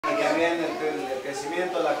también el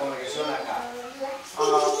crecimiento de la congregación acá.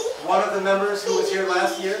 One of the members who was here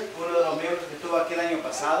last year, Uno de los miembros que estuvo aquí el año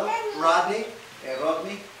pasado, Rodney,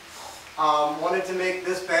 Rodney, wanted to make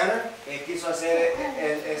this banner quiso hacer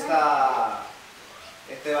esta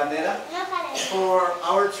bandera for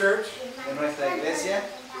our church de nuestra iglesia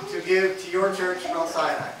to give to your church, Mount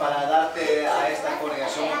Sinai. para darte a esta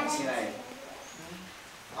congregación Sanai.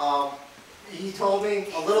 He told me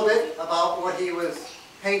a little bit about what he was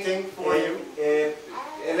painting for you.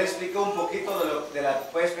 Él explicó un poquito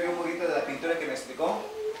puede explicar un poquito de la pintura que me explicó.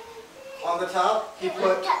 On the top, he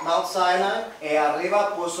put Mount Sinai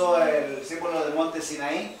Arriba puso el símbolo del monte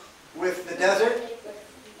Sinaí with the desert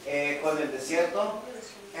con el desierto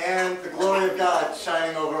and the glory of God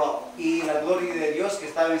shining over all. y la gloria de Dios que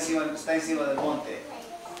está encima del monte.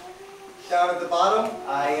 Down at the bottom,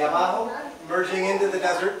 Ahí abajo, merging into the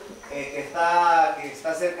desert, que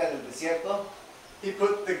está cerca del desierto, he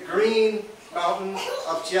put the green mountains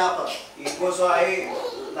of Chiapas. y puso ahí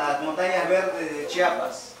las montañas verdes de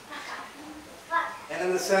Chiapas. And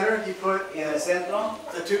in the center, he put Y en el centro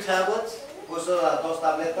the 2 tablets puso las 2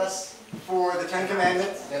 tabletas for the 10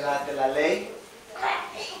 Commandments, de la ley,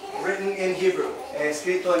 written in Hebrew,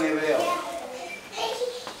 escrito en hebreo,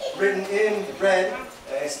 written in red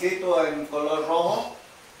escrito en color rojo,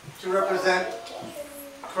 to represent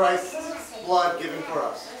Christ's blood given for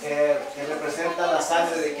us. que representa la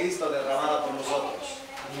sangre de Cristo derramada por nosotros.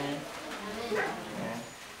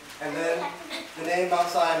 And then the name Mount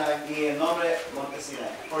Sinai Y el nombre Monte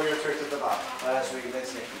Sinai for your church at the bottom. para su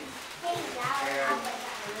iglesia aquí. And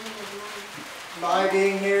my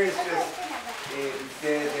being here is just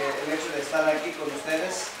El hecho de estar aquí con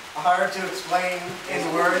ustedes hard to explain in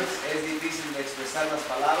words, es difícil de expresar las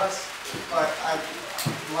palabras, but I'd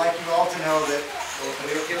like you all to know that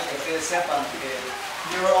pero yo quiero que ustedes sepan que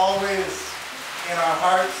you're always in our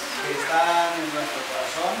hearts, están en nuestro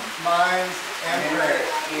corazón, minds, and prayers.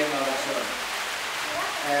 y en la oración.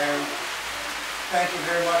 And thank you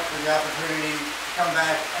very much for the opportunity to come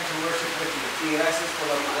back and to worship with you. Y gracias por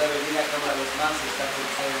la oportunidad de venir acá una vez más y estar con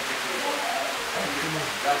ustedes aquí.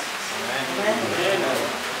 Gracias.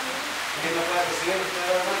 ¿Quién me puede recibir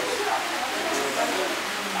ustedes, hermanos?